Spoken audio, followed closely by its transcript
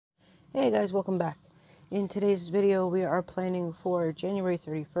Hey guys, welcome back. In today's video, we are planning for January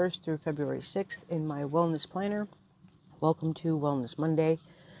 31st through February 6th in my wellness planner. Welcome to Wellness Monday.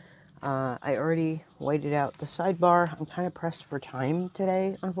 I already whited out the sidebar. I'm kind of pressed for time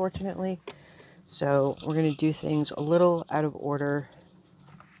today, unfortunately. So we're going to do things a little out of order.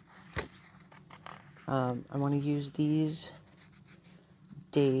 I want to use these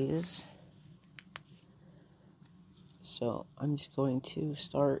days. So I'm just going to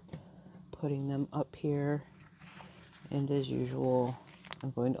start putting them up here. And as usual,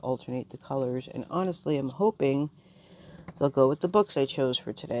 I'm going to alternate the colors. And honestly, I'm hoping they'll go with the books I chose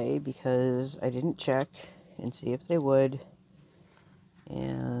for today because I didn't check and see if they would.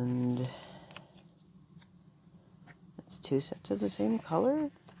 And it's two sets of the same color.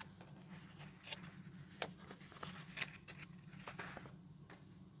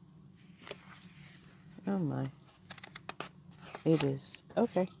 Oh my. It is.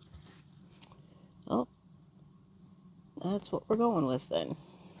 Okay. Well, that's what we're going with then.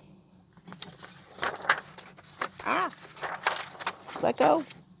 Ah! Let go.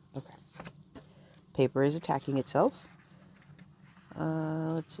 Okay. Paper is attacking itself.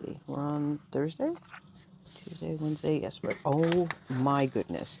 Let's see. We're on Thursday? Tuesday, Wednesday. Yes, we're... Oh my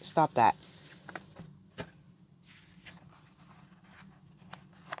goodness. Stop that.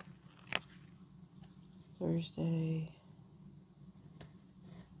 Thursday.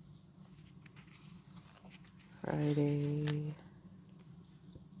 Friday.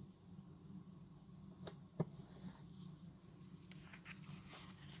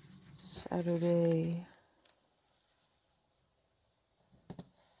 Saturday.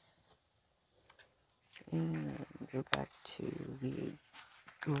 And go back to the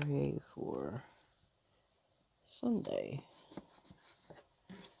gray for Sunday.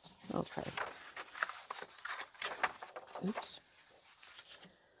 Okay. Oops.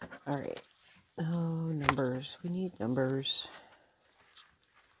 Alright. Oh, numbers. We need numbers.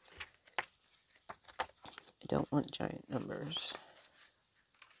 I don't want giant numbers.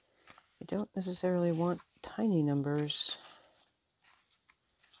 I don't necessarily want tiny numbers.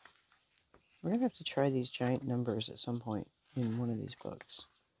 We're going to have to try these giant numbers at some point in one of these books.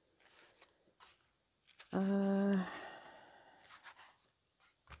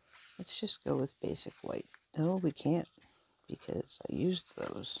 Let's just go with basic white. No, we can't because I used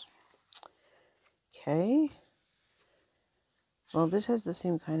those. Okay. Well, this has the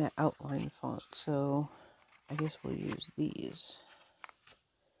same kind of outline font, so I guess we'll use these.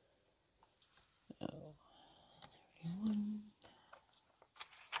 Oh, 31.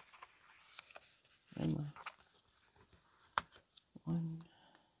 And 1.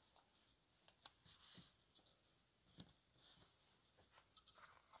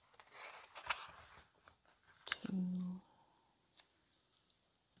 2.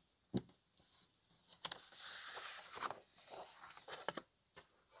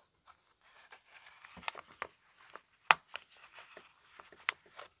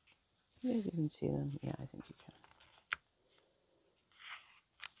 You guys even see them? Yeah, I think you can.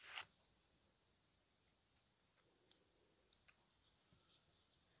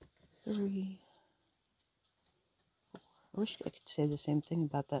 3. I wish I could say the same thing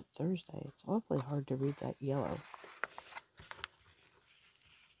about that Thursday. It's awfully hard to read that yellow.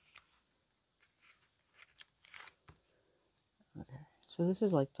 Okay, so this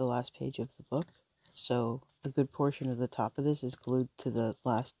is like the last page of the book. So a good portion of the top of this is glued to the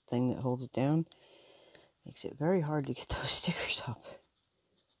last thing that holds it down. Makes it very hard to get those stickers up.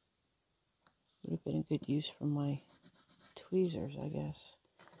 Would have been a good use for my tweezers, I guess.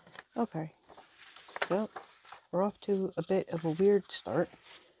 Okay, so we're off to a bit of a weird start,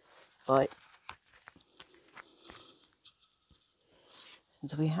 but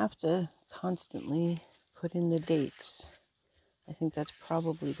since we have to constantly put in the dates, I think that's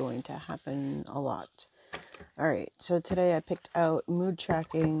probably going to happen a lot. Alright, so today I picked out Mood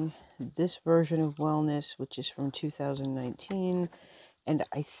Tracking, this version of Wellness, which is from 2019, and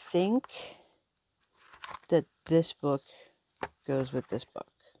I think that this book goes with this book.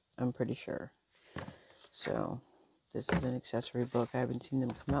 I'm pretty sure. So, this is an accessory book. I haven't seen them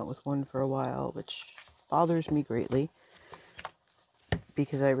come out with one for a while, which bothers me greatly,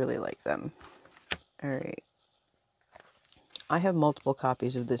 because I really like them. Alright. I have multiple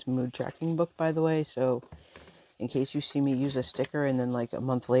copies of this mood tracking book, by the way, so in case you see me use a sticker and then like a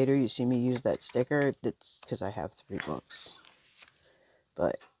month later you see me use that sticker, it's because I have 3 books.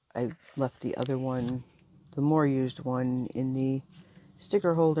 But I left the other one, the more used one, in the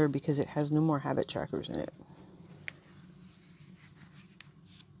sticker holder because it has no more habit trackers in it.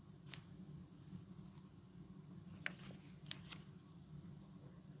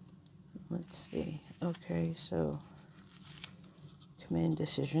 Let's see. Okay, so command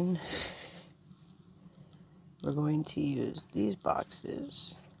decision. We're going to use these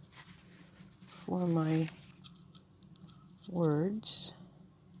boxes for my words,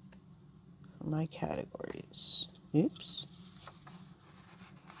 for my categories. Oops.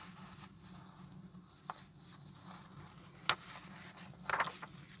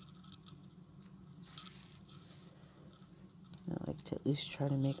 I like to at least try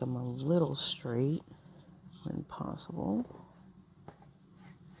to make them a little straight when possible.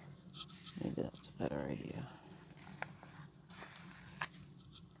 Maybe that's a better idea.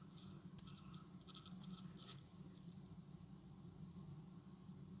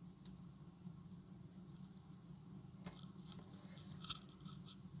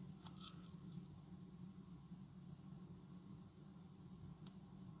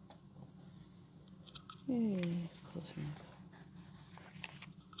 Yay, close enough.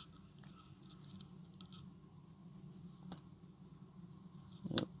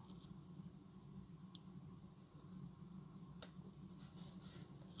 Yep.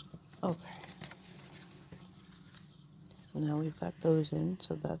 Okay. So now we've got those in,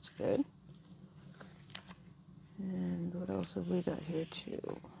 so that's good. And what else have we got here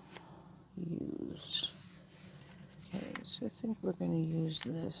to use? Okay, so I think we're going to use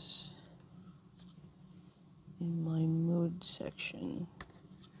this in my mood section.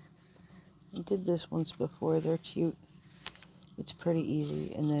 I did this once before. They're cute. It's pretty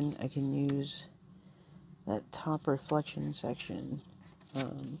easy, and then I can use that top reflection section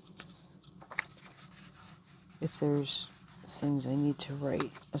if there's things I need to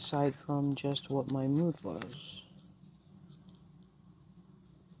write aside from just what my mood was.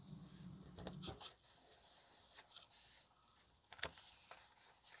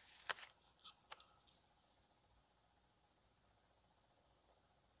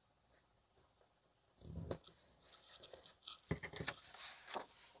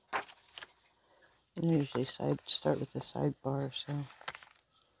 And I usually start with the sidebar, so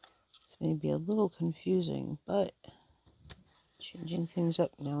this may be a little confusing, but changing things up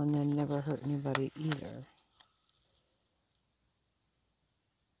now and then never hurt anybody either.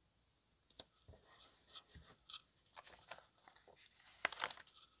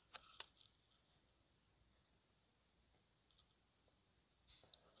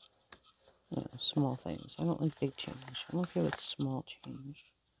 You know, small things. I don't like big change. I'm okay with small change.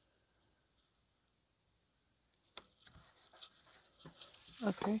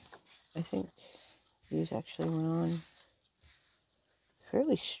 Okay, I think these actually went on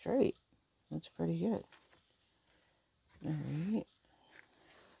fairly straight. That's pretty good. Alright.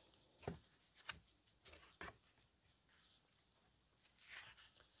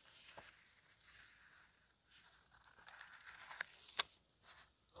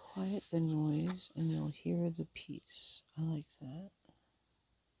 Quiet the noise and you'll hear the peace. I like that.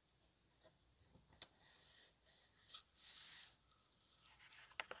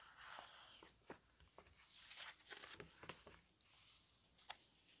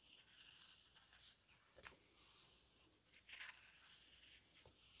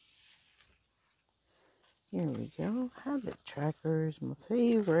 Here we go. Habit trackers, my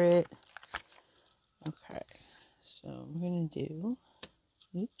favorite. Okay, so I'm going to do,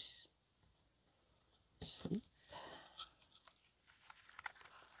 oops, sleep.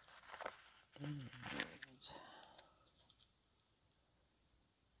 And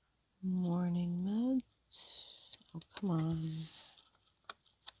morning meds. Oh, come on.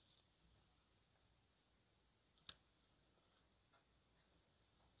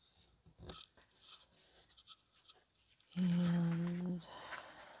 And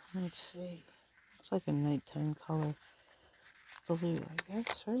let's see. Looks like a nighttime color. Blue, I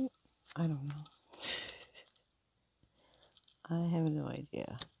guess, right? I don't know. I have no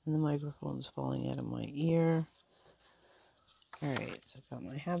idea. And the microphone's falling out of my ear. Alright, so I've got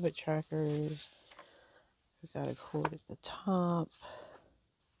my habit trackers. I've got a quote at the top.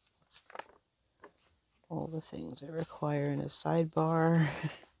 All the things I require in a sidebar.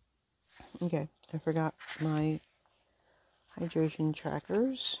 Okay, I forgot my hydration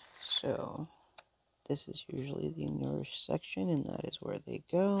trackers. So this is usually the nourish section, and that is where they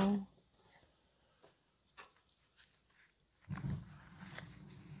go.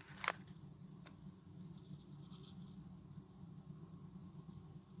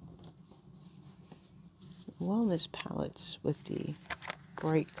 Wellness palettes with the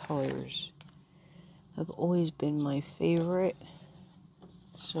bright colors have always been my favorite.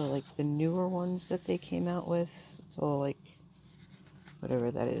 So like the newer ones that they came out with, it's all like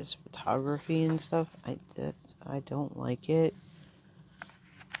whatever that is, photography and stuff. I don't like it.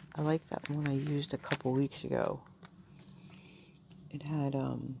 I like that one I used a couple weeks ago. It had,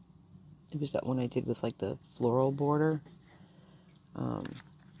 it was that one I did with like the floral border.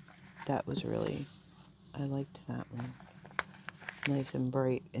 That was really, I liked that one. Nice and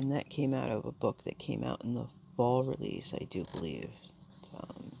bright. And that came out of a book that came out in the fall release, I do believe.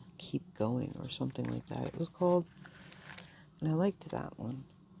 Keep Going or something like that it was called. And I liked that one.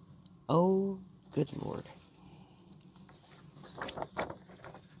 Oh, good Lord.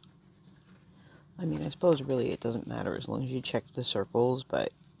 I mean, I suppose really it doesn't matter as long as you check the circles, but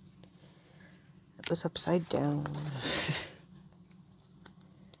it was upside down.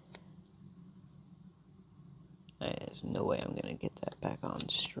 There's no way I'm going to get that back on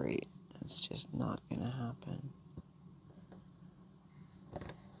straight. It's just not going to happen.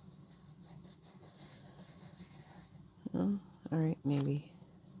 Oh, alright, maybe.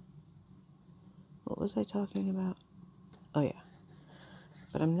 What was I talking about? Oh, yeah.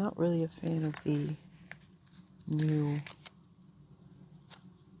 But I'm not really a fan of the new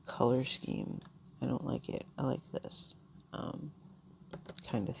color scheme. I don't like it. I like this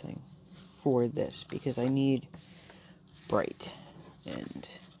kind of thing for this because I need bright and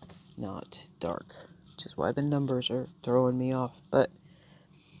not dark, which is why the numbers are throwing me off, but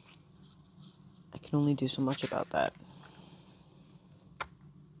I can only do so much about that.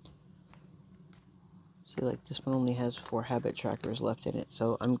 See, like this one only has 4 habit trackers left in it,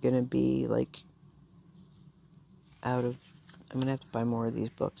 so I'm gonna be like I'm gonna have to buy more of these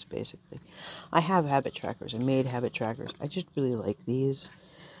books basically. I have habit trackers, I made habit trackers, I just really like these.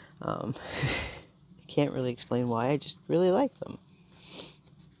 I can't really explain why, I just really like them.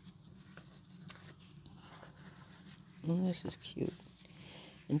 And this is cute.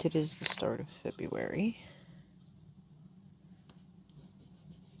 And it is the start of February.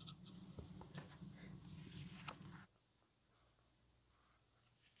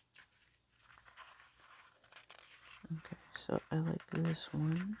 Okay, so I like this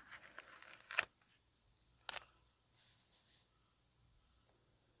one.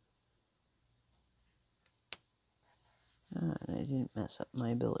 And I didn't mess up my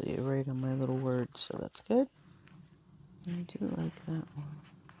ability to write on my little words, so that's good. I do like that one.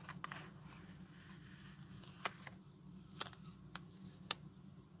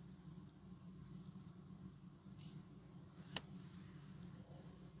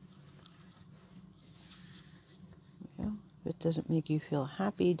 Yeah. If it doesn't make you feel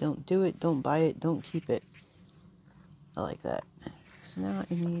happy, don't do it, don't buy it, don't keep it. I like that. So now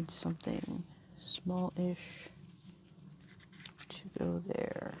I need something small-ish to go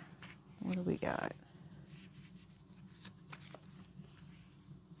there. What do we got?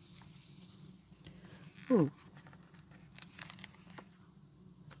 Ooh.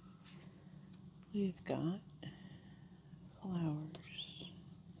 We've got flowers.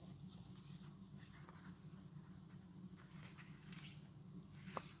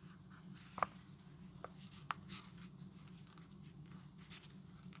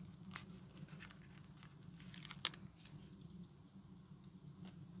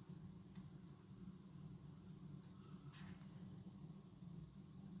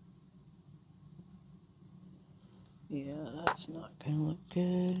 Yeah, that's not gonna look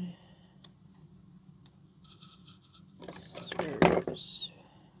good. Scissors.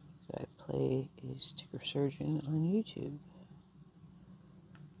 I play a sticker surgeon on YouTube.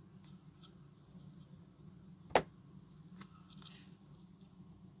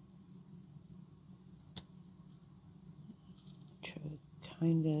 Try to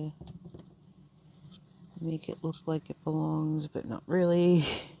kind of make it look like it belongs, but not really.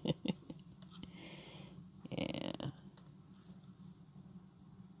 Yeah.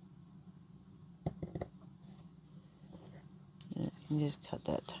 And I can just cut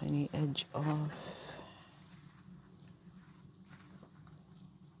that tiny edge off.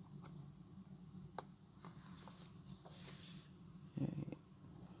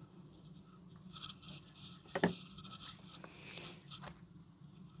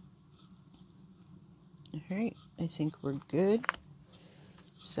 Alright, I think we're good.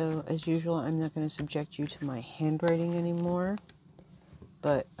 So, as usual, I'm not going to subject you to my handwriting anymore,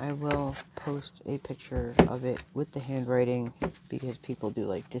 but I will post a picture of it with the handwriting because people do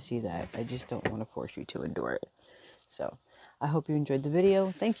like to see that. I just don't want to force you to endure it. So, I hope you enjoyed the video.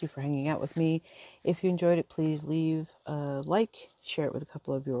 Thank you for hanging out with me. If you enjoyed it, please leave a like, share it with a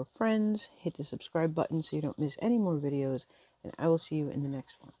couple of your friends, hit the subscribe button so you don't miss any more videos, and I will see you in the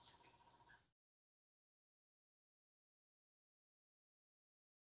next one.